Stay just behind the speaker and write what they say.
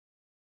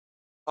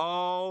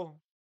All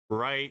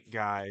right,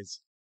 guys.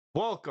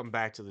 Welcome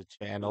back to the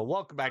channel.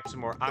 Welcome back to some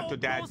more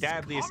Octodad Octopus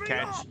Dadliest coming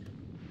sketch. up!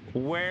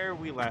 Where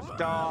we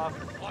left off,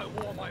 I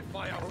warm my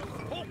fire with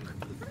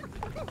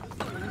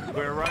smoke.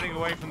 we're running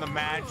away from the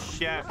mad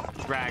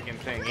chef dragon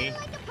thingy.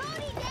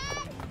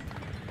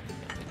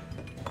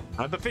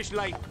 The fish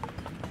light.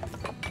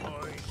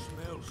 I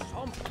smell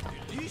something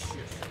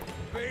delicious.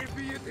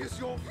 Maybe it is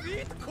your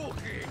feet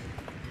cooking.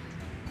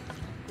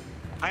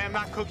 I am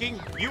not cooking.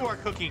 You are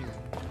cooking.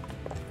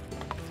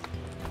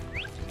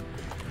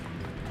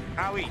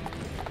 Owie.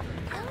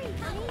 Hurry,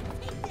 honey,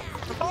 take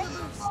that.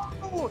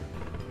 Oh!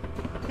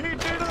 He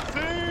did a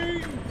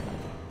thing!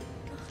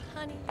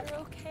 Honey, you're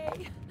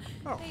okay.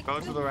 Oh, Thank go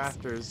to the goodness.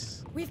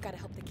 rafters. We've got to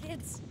help the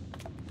kids.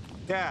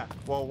 Yeah,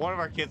 well, one of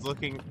our kids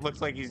looks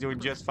like he's doing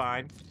just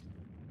fine.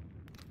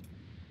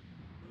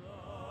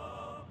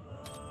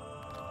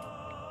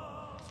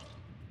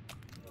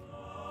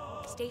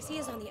 Stacy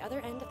is on the other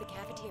end of the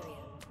cafeteria.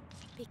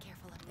 Be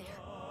careful up there.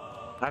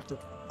 I have to.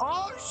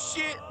 Oh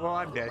shit! Well,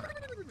 I'm dead.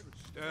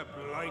 Step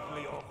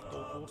lightly,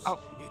 Octopus. Oh.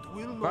 It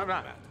will No, I'm not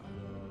not. matter.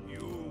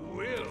 You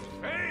will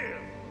fail.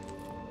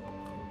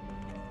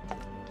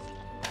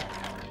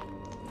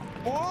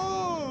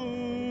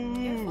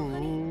 Careful,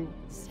 honey. Whoa!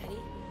 Steady.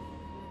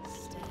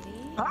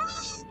 Steady.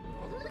 Ah!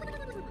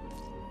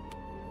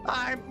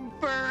 I'm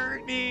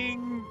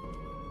burning.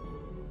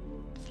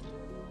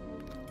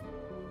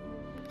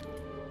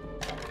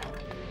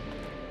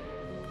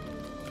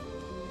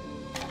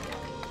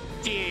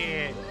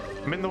 Shit!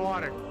 I'm in the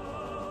water.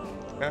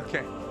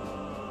 Okay.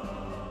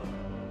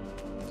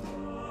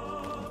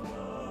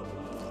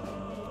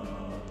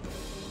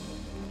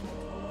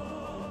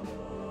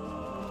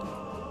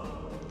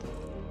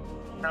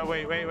 Oh,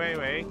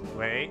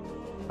 wait.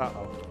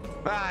 Uh-oh.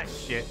 Ah,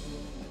 shit.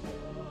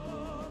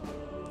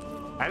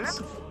 Hello?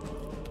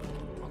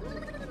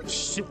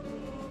 Shit.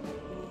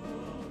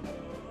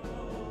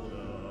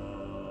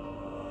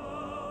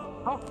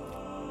 Oh.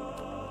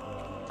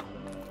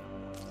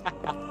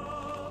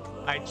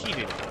 I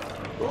cheated.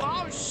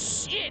 Oh,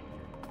 shit!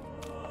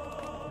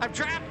 I'm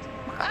trapped!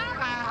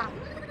 Ah!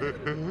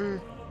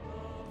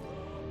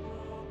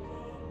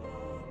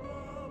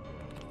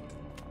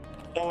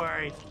 Don't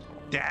worry.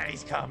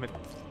 Daddy's coming.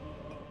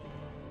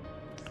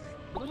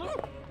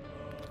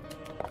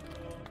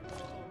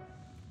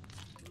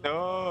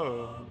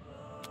 No.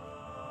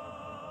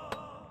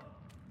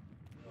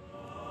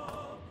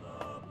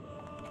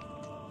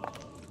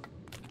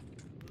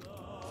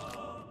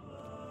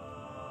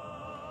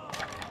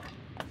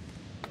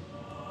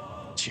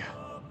 Cha.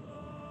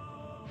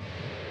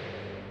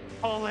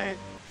 Pull it.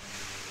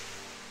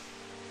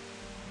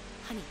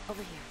 Honey,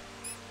 over here.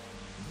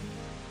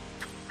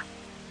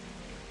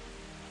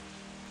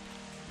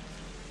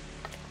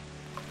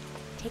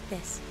 Take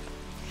this.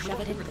 Shove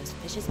it into those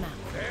fish's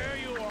mouth. There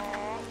you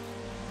are.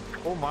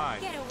 Oh my.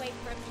 Get away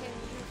from him,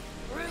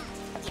 you brute!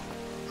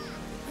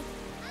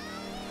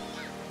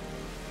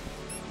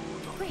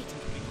 Great.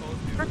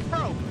 Good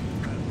throw.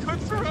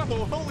 Good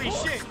throw. Holy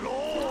So shit.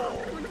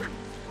 slow.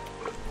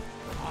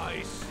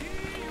 I see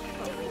you.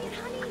 Doing it,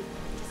 honey.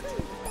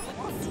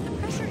 Just the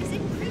pressure is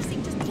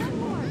increasing. Just one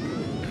more.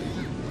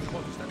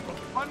 What is that from?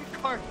 One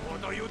card.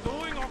 What are you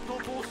doing,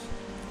 Octopus?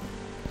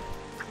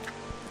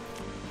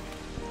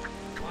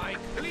 My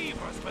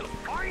cleavers will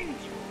find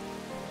you.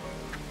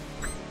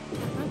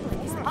 That rumbling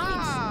is the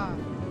Ah!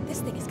 waves.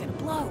 This thing is gonna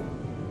blow.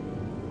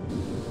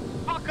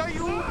 Fuck are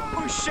you,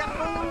 chef?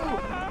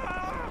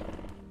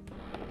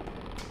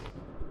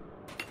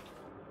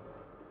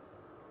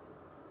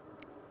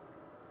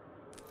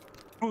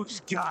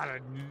 Who's got a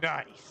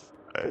knife?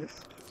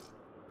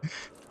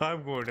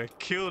 I'm going to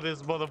kill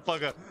this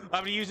motherfucker.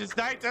 I'm gonna use this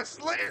knife to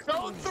slit his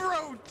own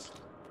throat.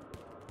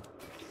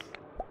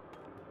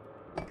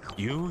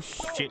 You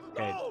shithead.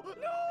 No!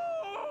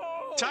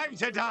 No! Time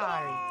to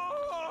die.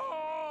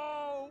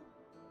 No!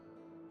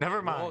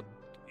 Never mind. What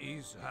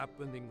is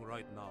happening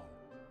right now?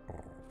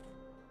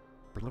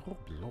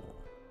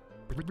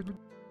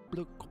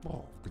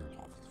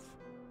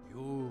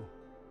 You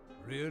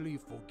really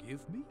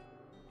forgive me?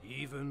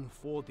 Even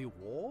for the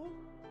war?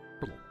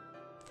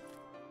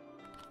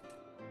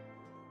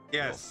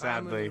 Yes, Your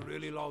family sadly.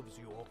 really loves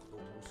you,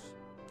 Octopus.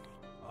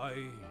 I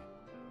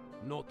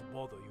not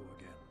bother you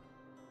again.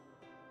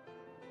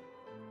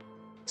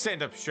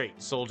 Stand up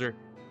straight, soldier.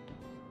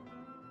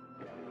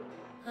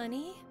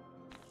 Honey?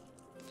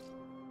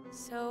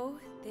 So,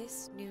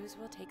 this news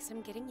will take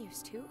some getting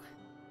used to.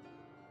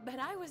 But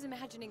I was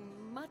imagining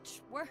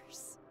much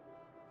worse.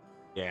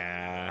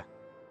 Yeah.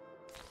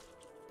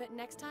 But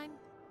next time,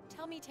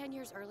 tell me 10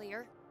 years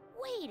earlier.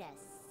 Wait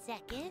a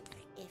second.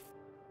 If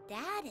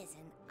that is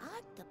an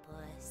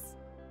octopus,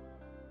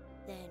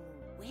 then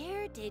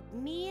where did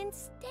me and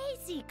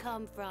Stacy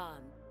come from?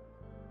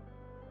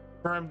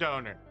 Sperm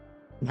donor.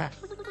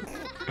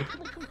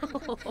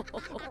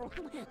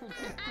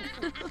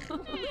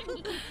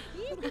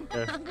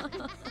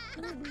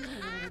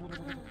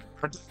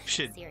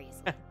 Production.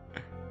 Seriously.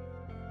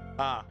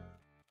 Ah.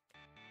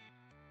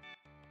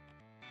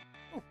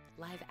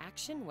 live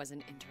action was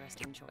an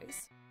interesting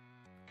choice.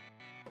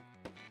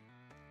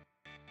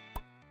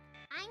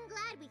 I'm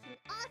glad we can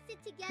all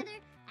sit together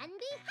and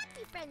be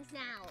happy friends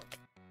now.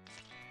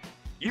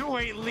 You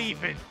ain't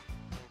leaving.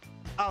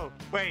 Oh,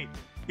 wait.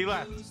 He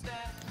left.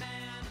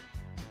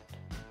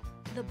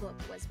 The book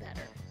was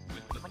better.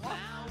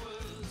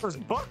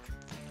 First book?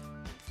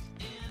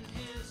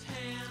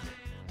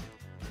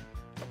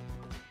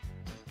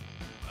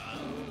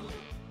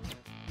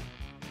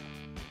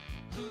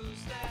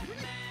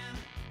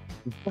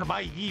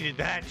 I needed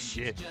that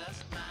shit.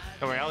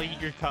 Don't worry, I'll eat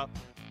your cup.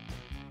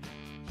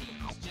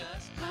 I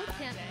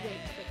can't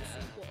wait for the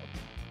sequel.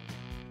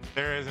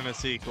 There isn't a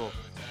sequel.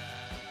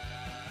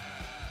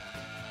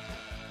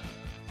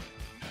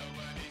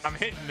 I'm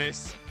hitting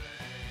this.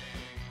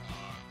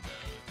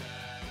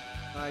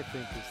 I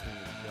think this thing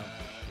is jumped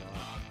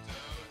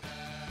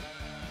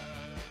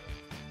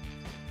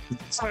the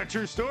shot. It's not a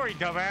true story,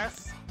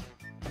 dumbass.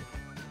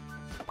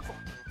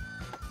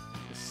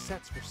 The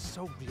sets were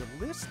so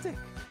realistic.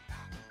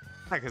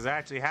 Because it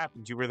actually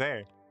happened. You were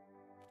there.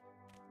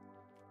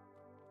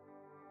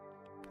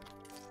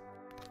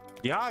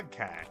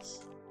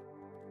 Yogcast.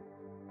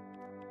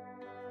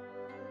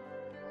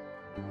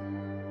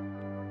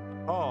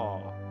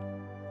 Oh.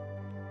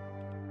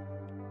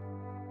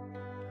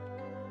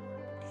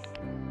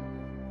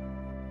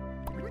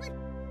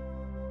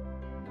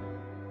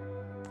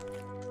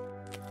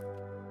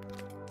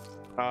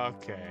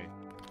 Okay.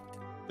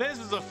 This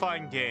is a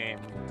fun game.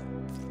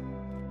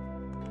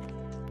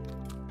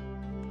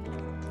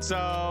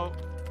 So,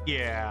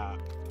 yeah.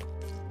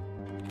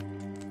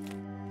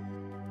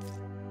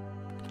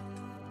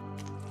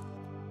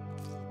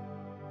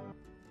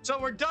 So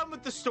we're done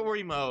with the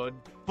story mode,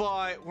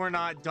 but we're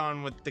not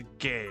done with the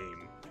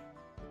game.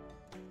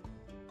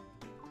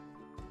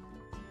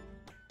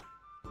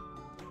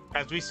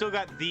 As we still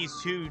got these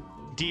 2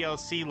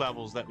 DLC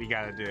levels that we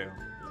gotta do.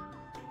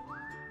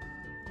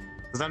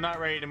 Because I'm not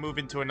ready to move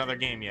into another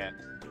game yet.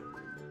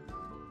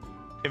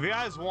 If you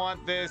guys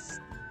want this,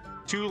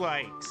 2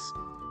 likes.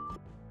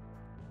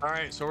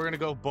 Alright, so we're gonna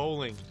go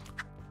bowling.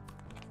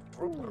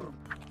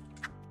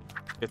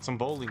 Get some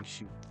bowling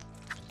shoes.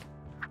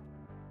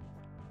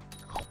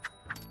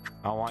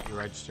 I want you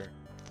register.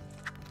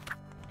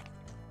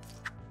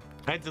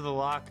 Head to the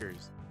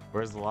lockers.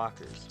 Where's the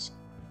lockers?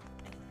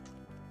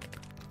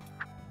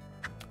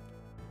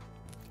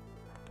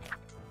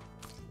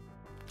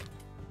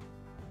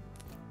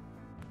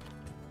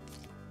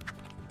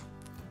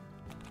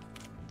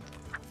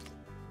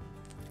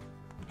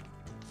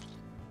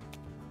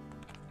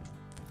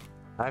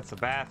 That's the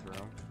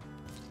bathroom.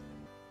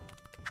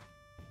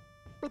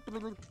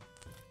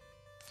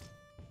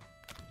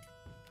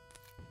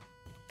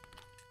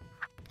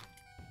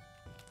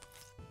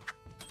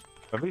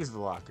 Oh, these are the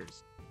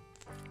lockers.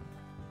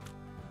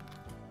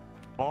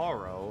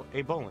 Borrow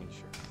a bowling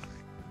shirt.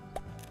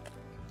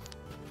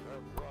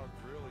 That rug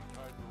really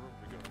tied the room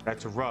together.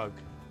 That's a rug.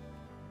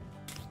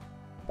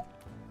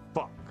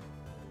 Fuck.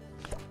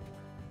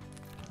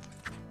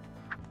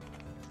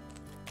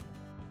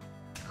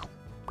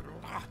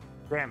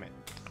 Damn it.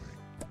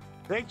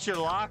 Fix your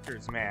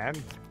lockers, man.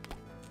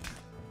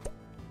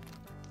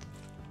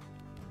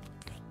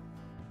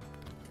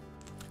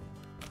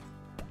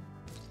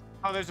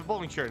 Oh, there's a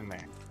bowling shirt in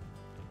there.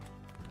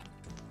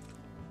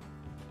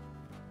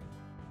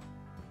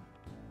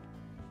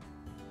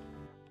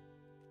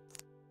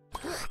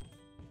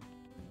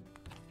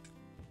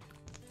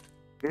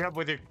 You're up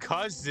with your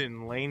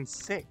cousin, lane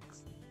 6.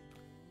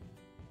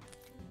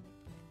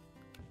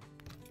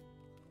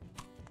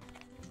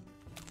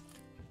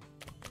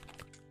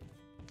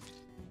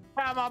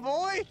 Ah, my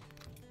boy!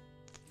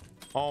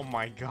 Oh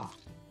my god.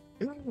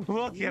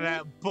 Look at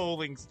that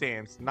bowling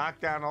stance.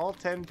 Knock down all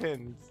 10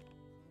 pins.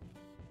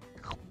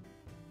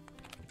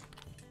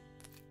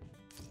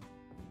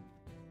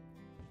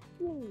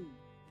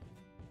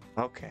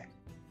 Okay.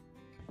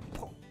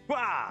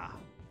 Wah!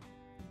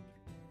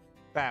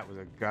 That was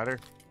a gutter.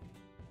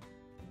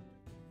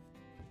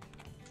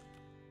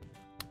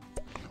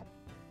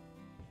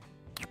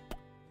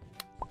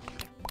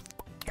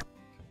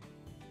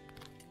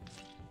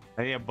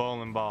 I need a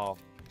bowling ball.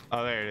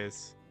 Oh, there it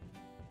is.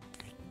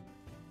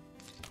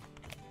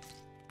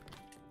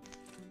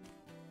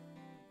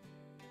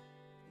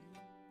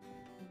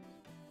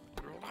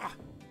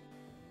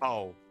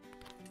 Oh,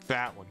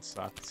 that one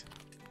sucked.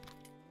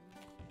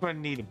 I'm gonna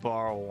need to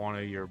borrow one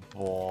of your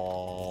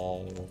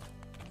balls.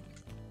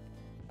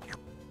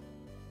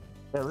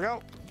 There we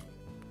go.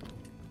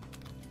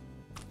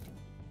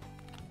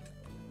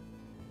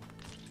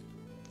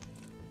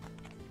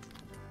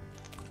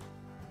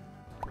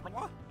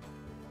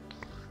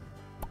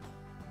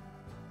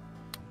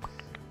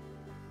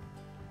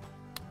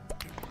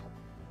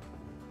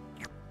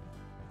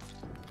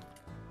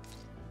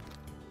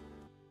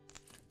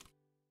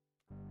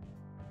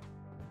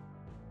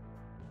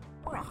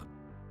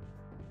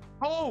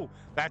 Oh,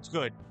 that's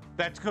good.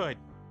 That's good.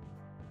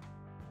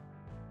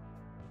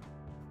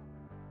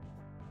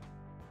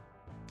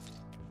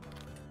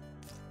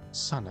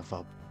 Son of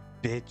a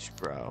bitch,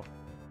 bro.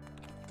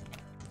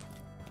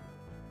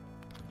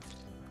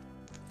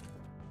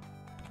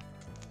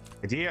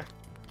 Idea.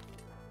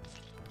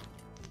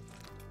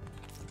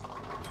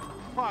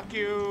 Fuck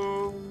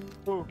you.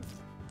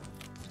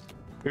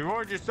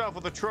 Reward yourself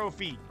with a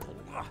trophy.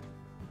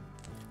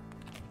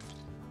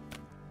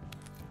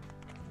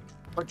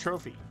 What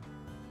trophy?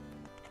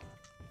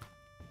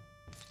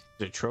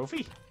 The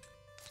trophy?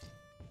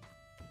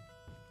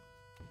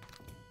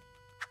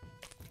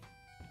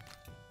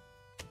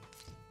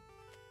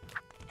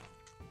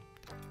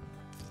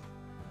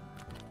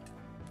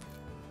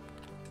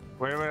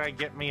 Where would I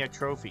get me a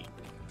trophy?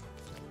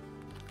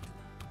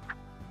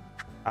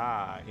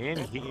 Ah, in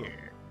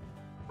here.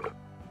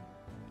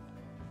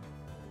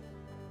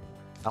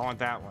 I want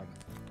that one.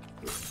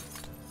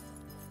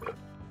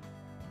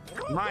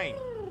 Mine.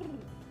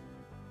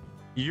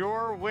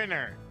 Your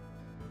winner.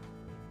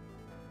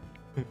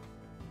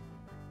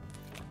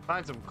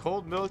 Find some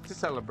cold milk to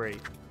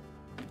celebrate.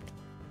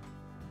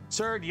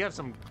 Sir, do you have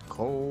some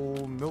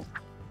cold milk?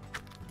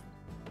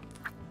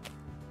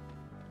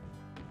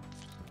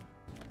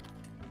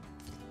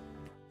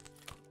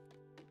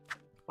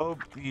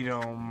 Hope you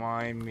don't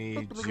mind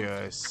me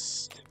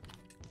just...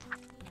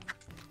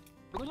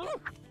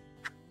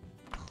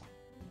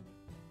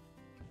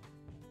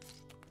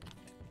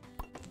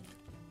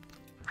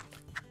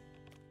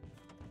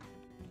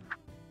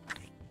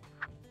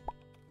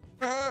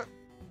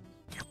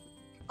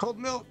 Cold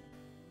milk.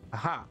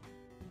 Aha.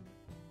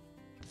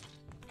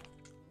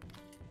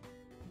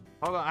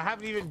 Hold on, I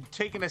haven't even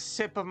taken a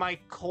sip of my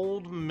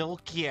cold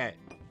milk yet.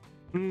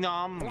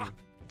 Nom.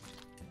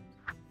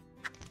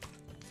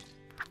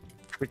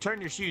 Return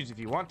your shoes if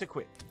you want to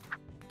quit.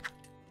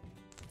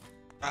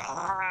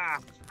 Ah.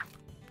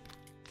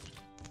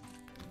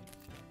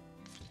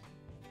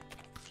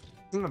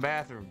 In the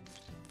bathroom.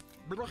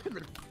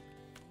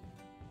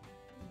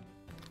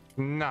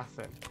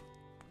 Nothing.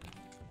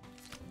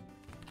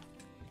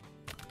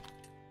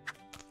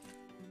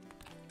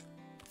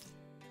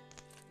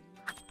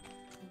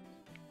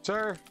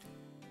 Sir?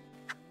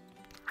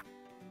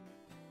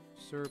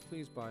 Sir,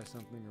 please buy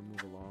something or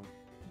move along.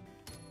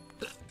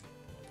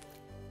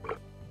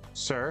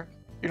 Sir,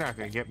 you're not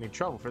going to get me in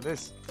trouble for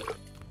this.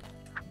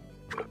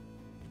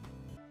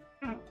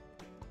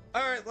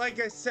 Alright, like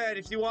I said,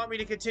 if you want me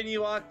to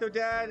continue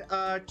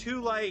Octodad,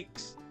 2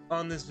 likes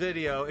on this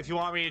video. If you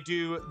want me to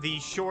do the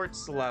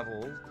shorts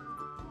level.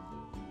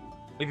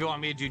 If you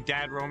want me to do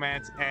Dad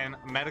Romance and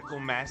Medical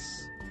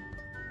Mess.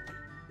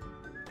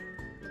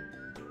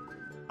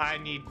 I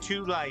need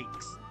 2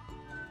 likes.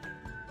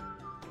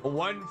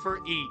 1 for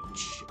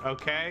each,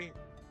 okay?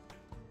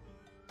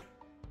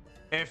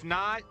 If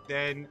not,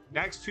 then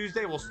next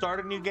Tuesday we'll start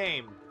a new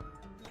game.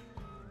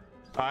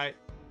 Alright.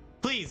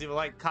 Please leave a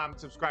like, comment,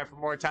 subscribe for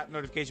more. Tap the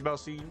notification bell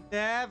so you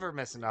never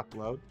miss an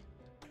upload.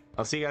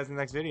 I'll see you guys in the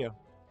next video.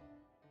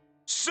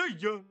 See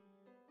ya!